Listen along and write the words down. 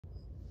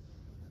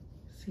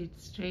Sit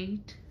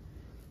straight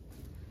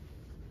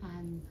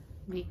and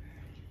make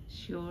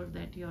sure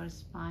that your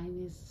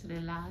spine is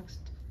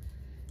relaxed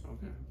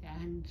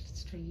and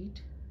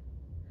straight,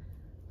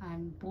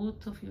 and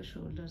both of your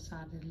shoulders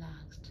are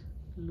relaxed.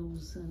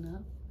 Loosen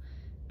up.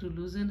 To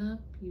loosen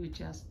up, you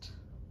just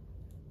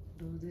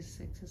do this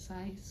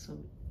exercise so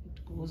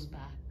it goes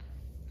back,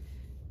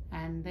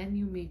 and then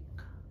you make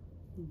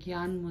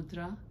Gyan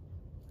Mudra.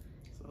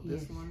 So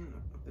this one,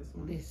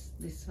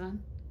 this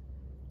one.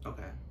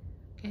 Okay.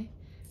 Okay,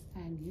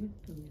 and you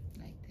do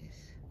it like this,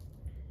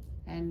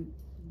 and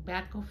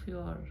back of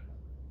your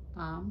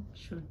palm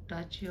should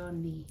touch your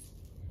knee.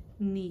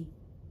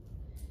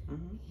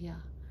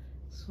 Yeah.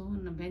 So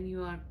when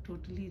you are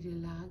totally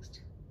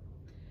relaxed,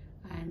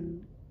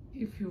 and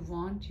if you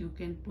want, you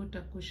can put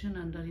a cushion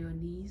under your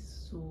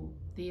knees so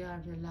they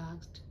are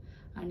relaxed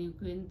and you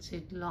can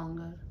sit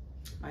longer.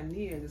 My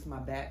knee is just, my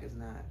back is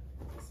not.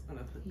 I'm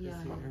gonna put this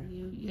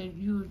here.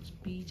 You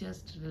be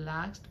just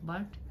relaxed,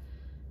 but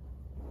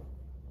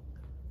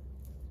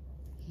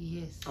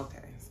yes.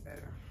 Okay, it's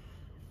better.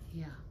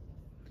 Yeah.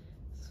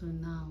 So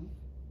now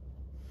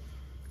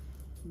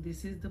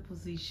this is the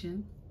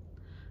position,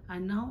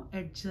 and now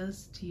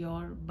adjust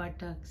your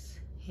buttocks,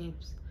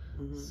 hips.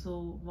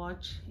 So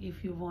watch,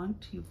 if you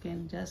want, you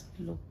can just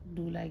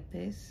do like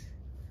this.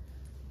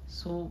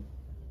 So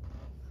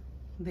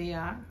they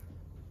are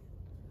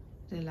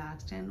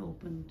relaxed and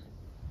opened,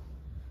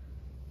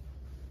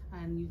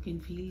 and you can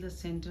feel the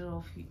center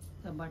of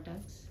the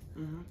buttocks.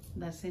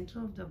 The center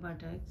of the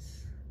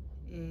buttocks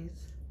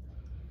is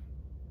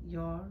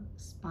your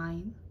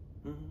spine,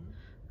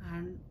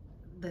 and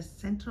the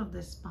center of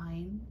the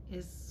spine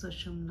is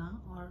Sushumna,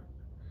 or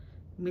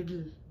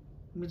middle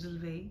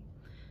way.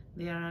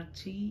 There are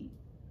 3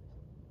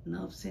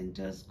 nerve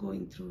centers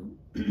going through.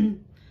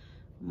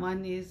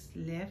 One is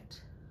left,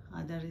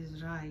 other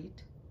is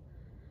right,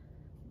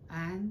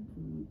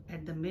 and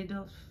at the mid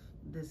of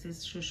this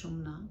is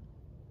Sushumna.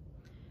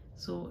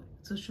 So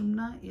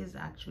Sushumna is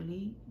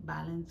actually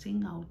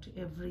balancing out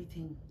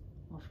everything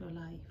of your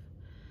life,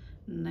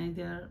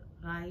 neither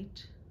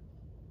right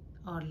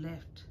or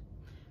left.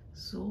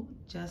 So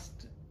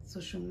just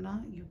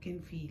Sushumna you can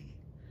feel.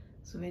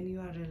 So when you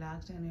are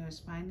relaxed and your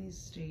spine is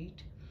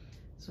straight,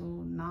 so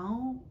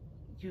now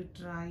you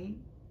try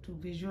to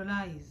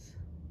visualize.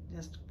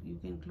 Just you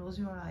can close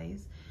your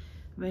eyes.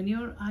 When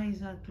your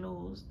eyes are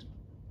closed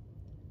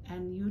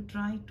and you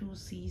try to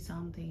see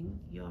something,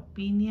 your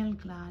pineal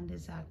gland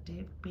is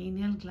active.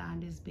 Pineal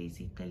gland is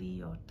basically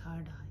your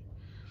third eye.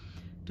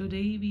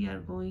 Today we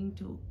are going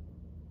to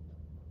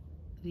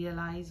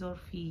realize or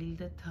feel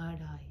the third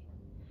eye.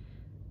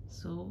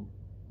 So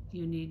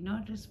you need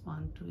not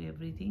respond to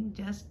everything,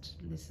 just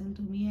listen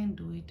to me and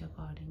do it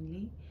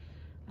accordingly.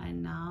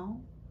 And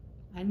now,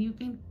 and you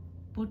can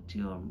put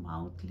your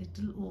mouth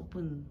little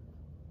open.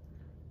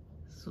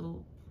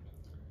 So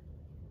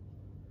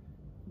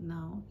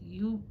now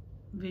you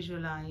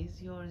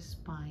visualize your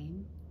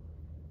spine,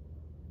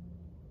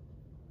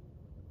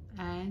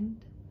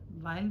 and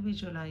while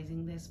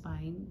visualizing the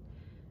spine,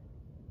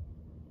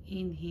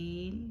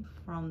 inhale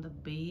from the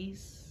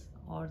base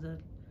or the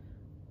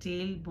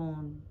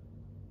tailbone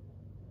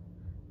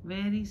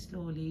very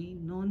slowly.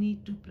 No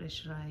need to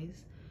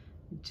pressurize,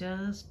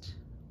 just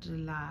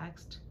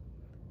relaxed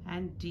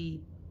and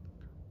deep.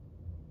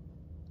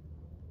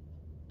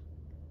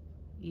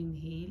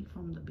 Inhale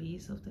from the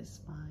base of the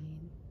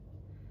spine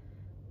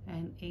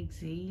and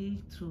exhale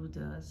through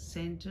the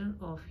center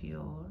of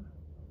your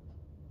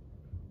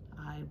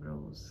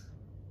eyebrows.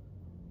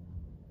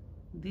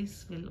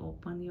 This will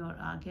open your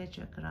Agya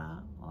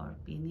chakra or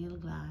pineal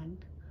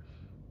gland.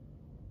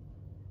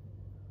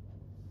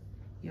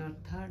 Your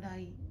third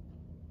eye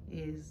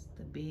is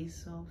the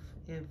base of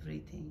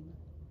everything.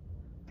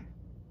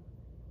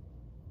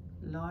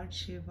 Lord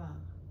Shiva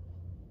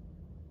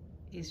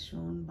is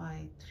shown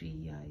by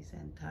 3 eyes,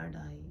 and third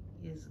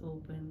eye is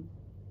open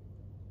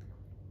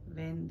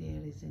when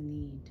there is a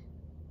need.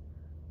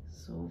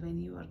 So when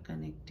you are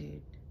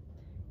connected,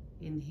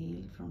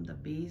 inhale from the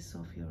base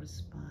of your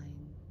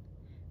spine,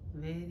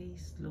 very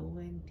slow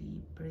and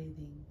deep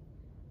breathing.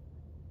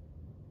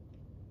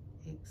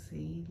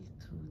 Exhale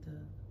through the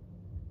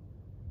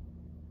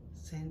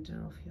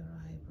center of your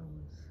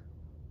eyebrows.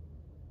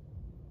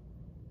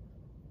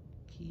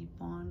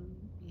 Keep on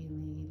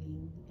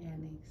inhaling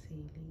and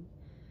exhaling.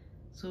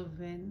 So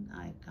when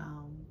I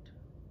count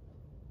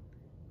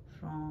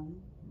from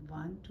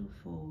 1 to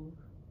 4,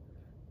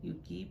 you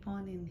keep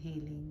on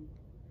inhaling,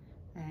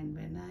 and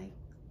when I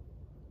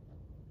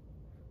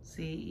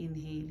say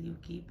inhale, you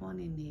keep on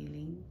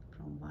inhaling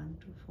from 1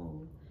 to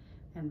 4,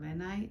 and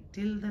when I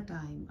till the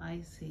time I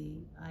say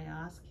I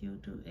ask you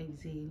to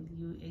exhale,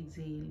 you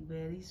exhale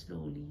very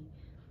slowly.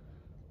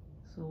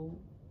 So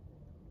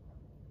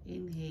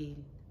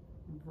inhale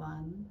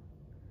 1,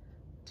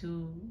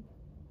 2,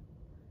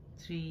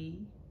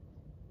 3,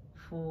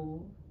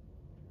 4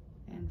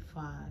 and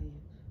 5.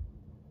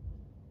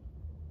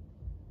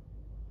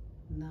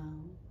 Now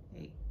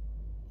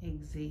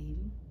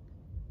exhale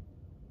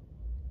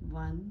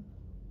 1,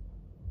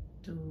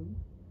 2,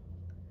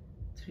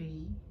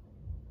 3,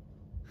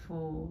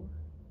 4,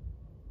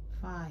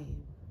 5.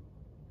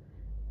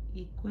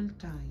 Equal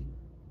time.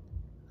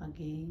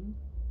 Again,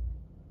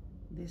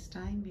 this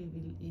time we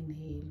will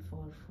inhale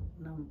for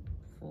number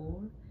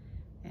 4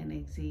 and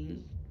exhale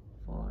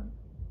for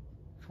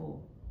 4.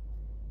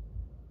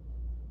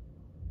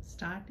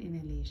 Start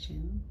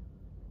inhalation.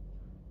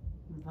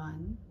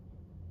 1,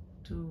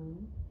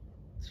 2,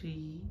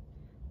 3,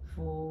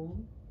 4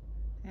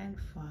 and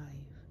 5.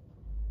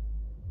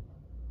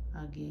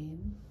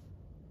 Again,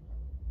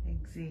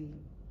 exhale.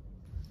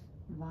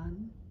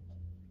 1,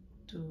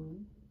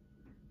 2,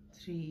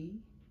 3,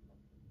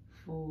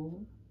 4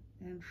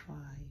 and 5.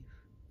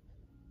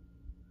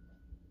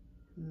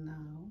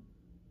 Now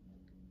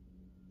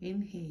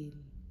inhale.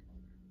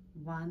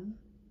 1,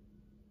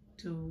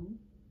 2,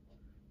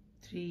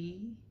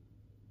 3,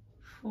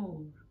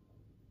 4.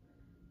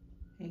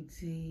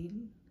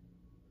 Exhale.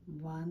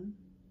 1,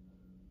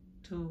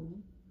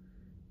 2,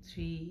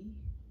 3,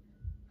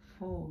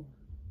 4.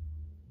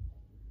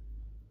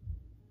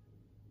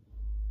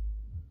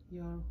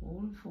 Your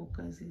whole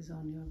focus is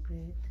on your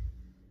breath.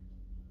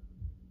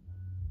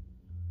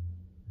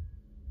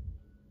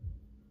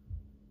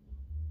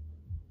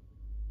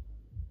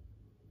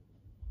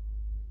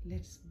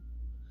 Let's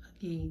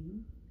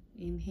again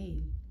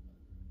inhale.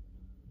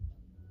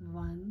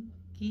 1.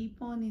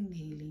 Keep on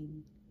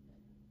inhaling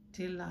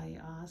till I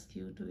ask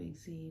you to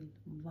exhale.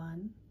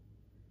 1,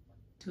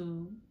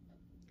 2,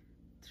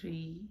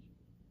 3,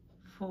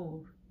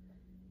 4.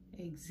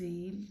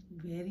 Exhale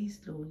very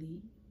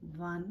slowly.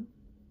 1,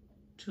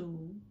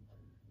 2,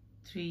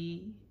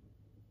 3,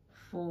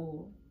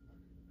 4,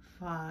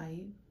 5,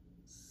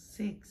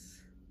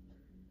 6.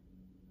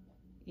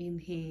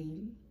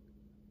 Inhale.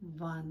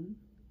 1,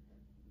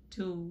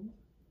 2,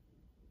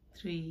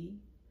 3,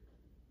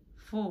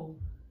 4.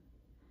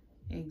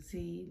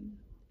 Exhale.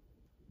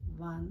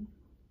 1,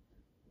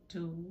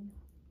 2,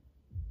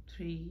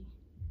 3,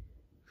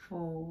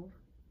 4,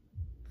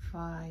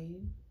 5,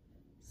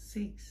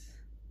 6.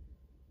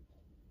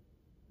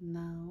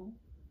 Now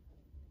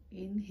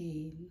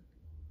inhale.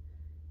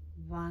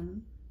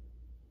 1,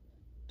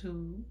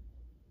 2,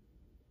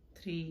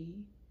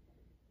 3,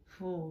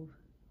 4.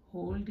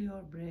 Hold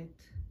your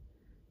breath.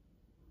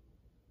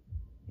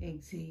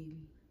 Exhale.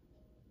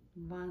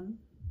 1,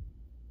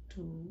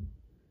 2,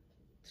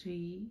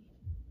 3,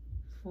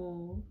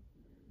 4,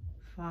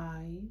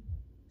 5,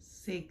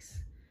 6.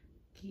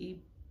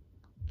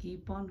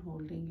 Keep on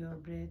holding your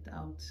breath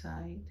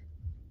outside.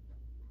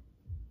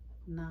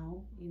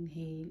 Now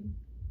inhale.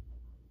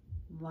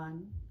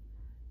 1,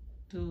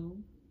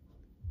 2,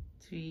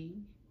 3,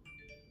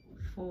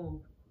 4.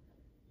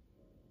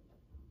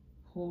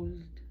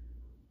 Hold.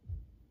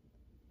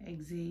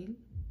 Exhale.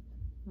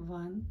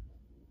 1,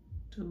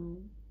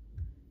 2,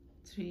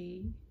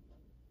 3,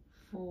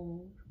 4,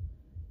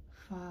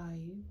 5,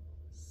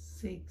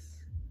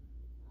 6.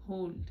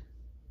 Hold.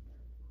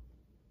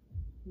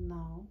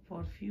 Now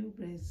for few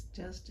breaths,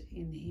 just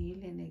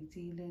inhale and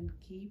exhale and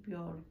keep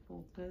your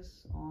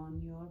focus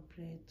on your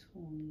breath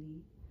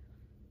only.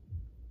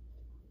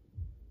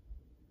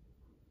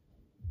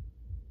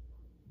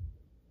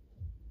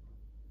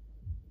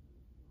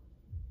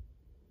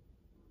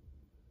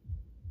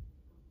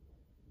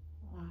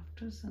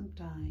 After some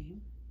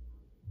time,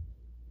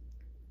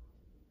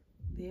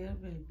 there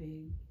will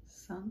be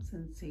some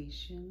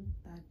sensation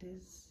that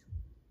is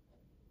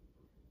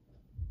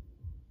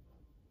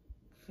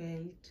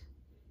felt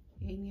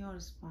in your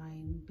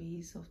spine,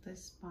 base of the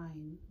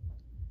spine,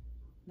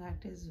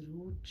 that is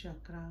root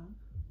chakra.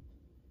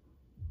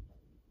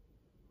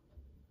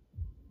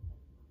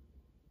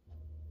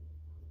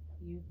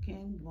 You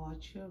can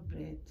watch your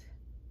breath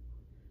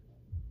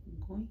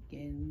going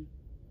in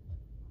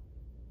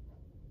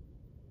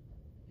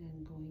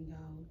and going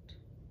out.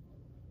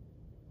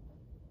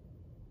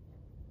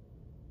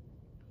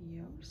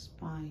 Your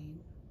spine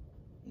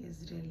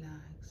is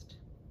relaxed.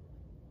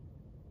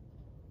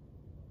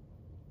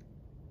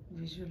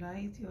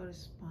 Visualize your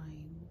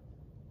spine,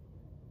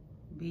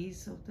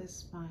 base of the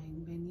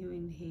spine when you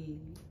inhale.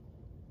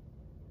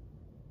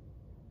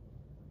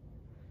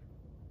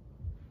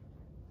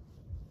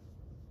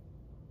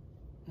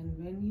 And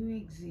when you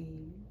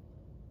exhale,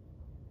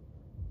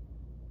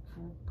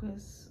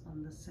 focus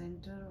on the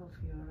center of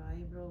your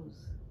eyebrows,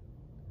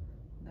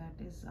 that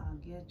is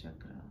Agya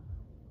Chakra.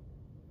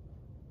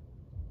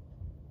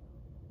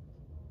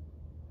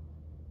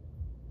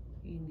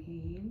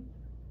 Inhale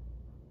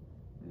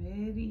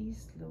very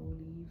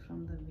slowly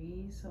from the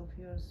base of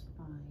your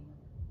spine.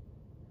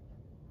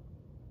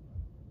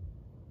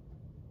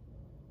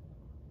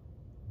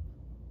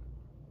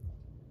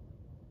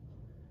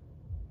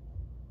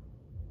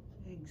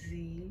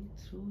 Exhale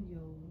through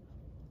your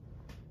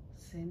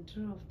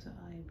center of the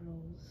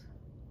eyebrows.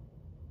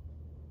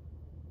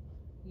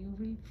 You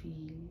will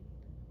feel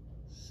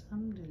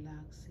some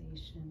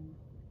relaxation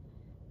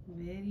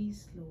very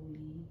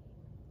slowly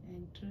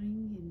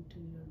entering into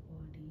your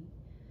body.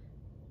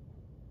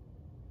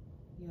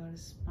 Your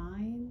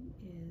spine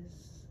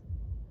is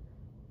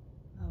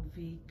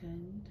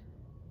awakened.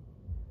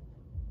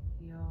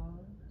 Your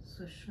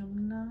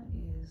Sushumna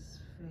is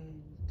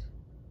felt.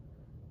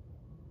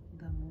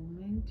 The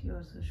moment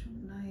your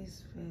Sushumna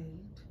is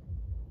felt,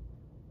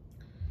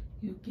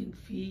 you can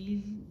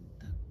feel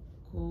the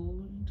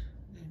cold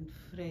and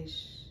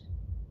fresh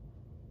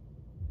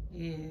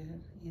air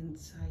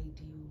inside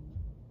you.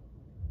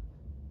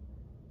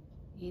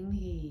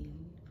 Inhale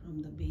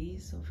from the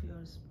base of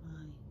your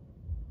spine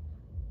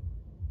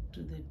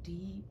to the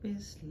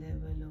deepest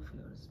level of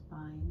your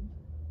spine.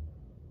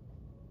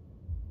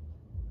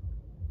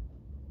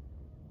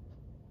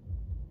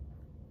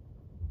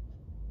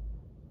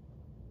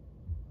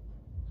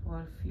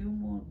 For a few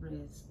more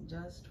breaths,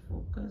 just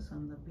focus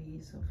on the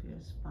base of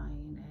your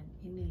spine and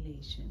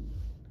inhalation.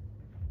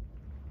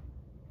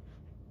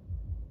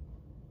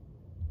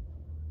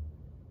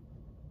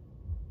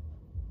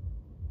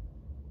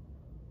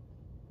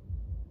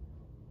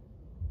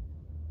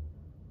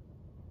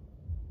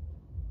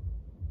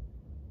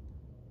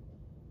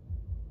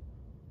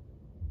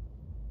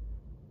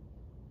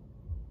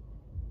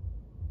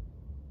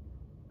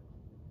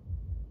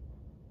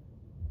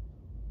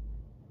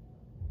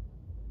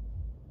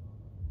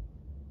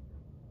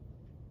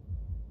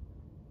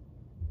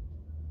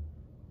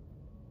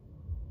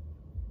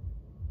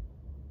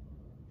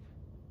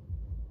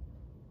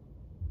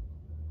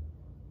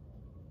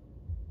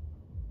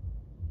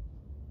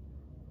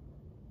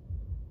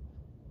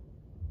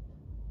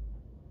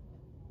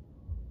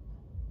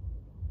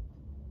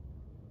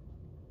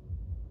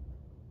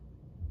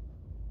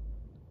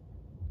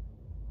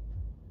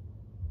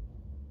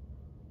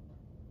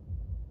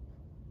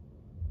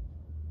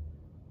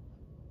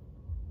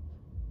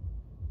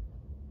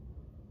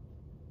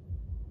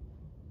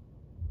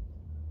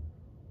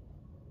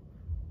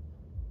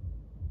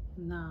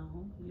 Now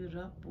you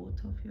rub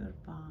both of your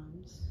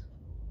palms.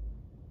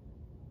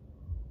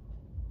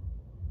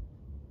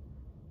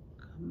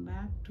 Come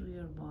back to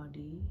your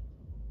body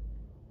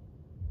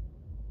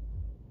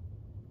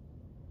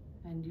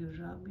and you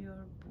rub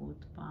your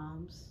both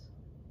palms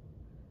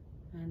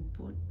and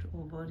put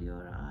over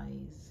your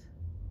eyes,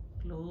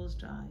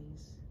 closed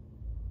eyes.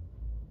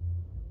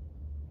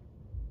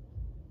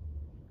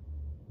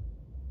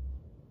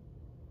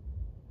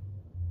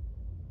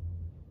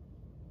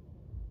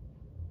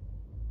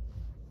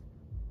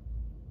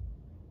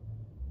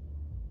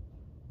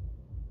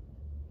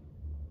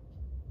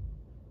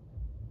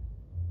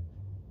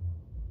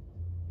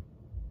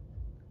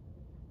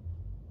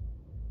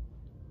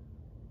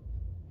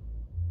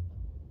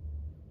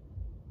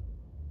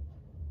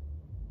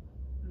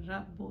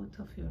 Rub both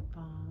of your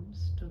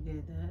palms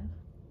together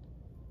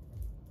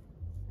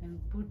and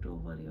put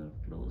over your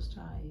closed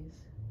eyes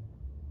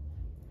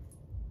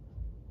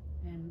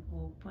and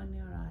open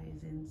your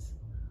eyes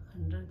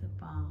under the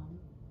palm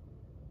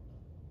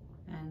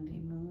and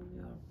remove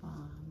your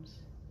palms.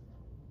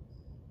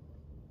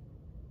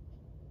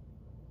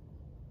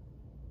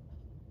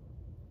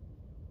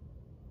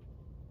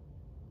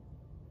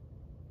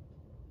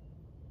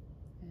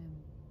 And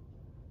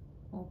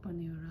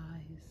open your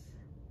eyes.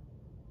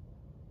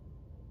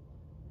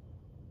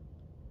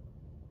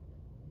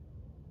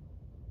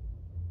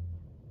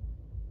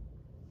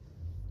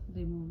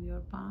 Remove your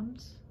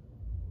palms.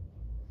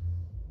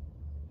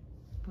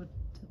 Put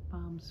the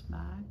palms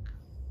back.